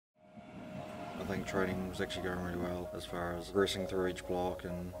I think training was actually going really well as far as progressing through each block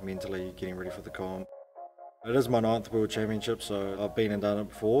and mentally getting ready for the comp. It is my 9th World Championship, so I've been and done it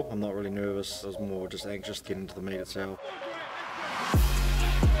before. I'm not really nervous, I was more just anxious to get into the meet itself.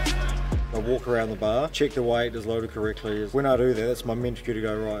 I walk around the bar, check the weight is loaded correctly. When I do that, that's my mental cue to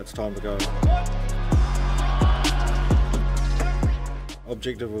go, right, it's time to go.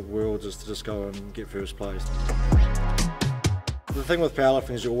 Objective with Worlds is to just go and get first place. The thing with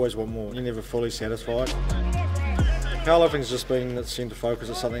powerlifting is you always want more. You're never fully satisfied. Powerlifting's just been that centre focus.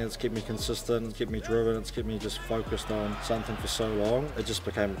 It's something that's kept me consistent, it's kept me driven, it's kept me just focused on something for so long. It just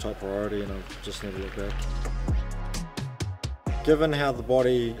became a top priority and I've just never looked back. Given how the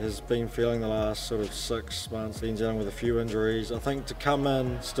body has been feeling the last sort of 6 months, been dealing with a few injuries, I think to come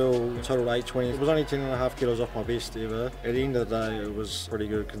in still totaled 820. It was only 10.5 kilos off my best ever. At the end of the day, it was pretty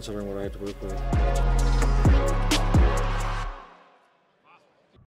good considering what I had to work with.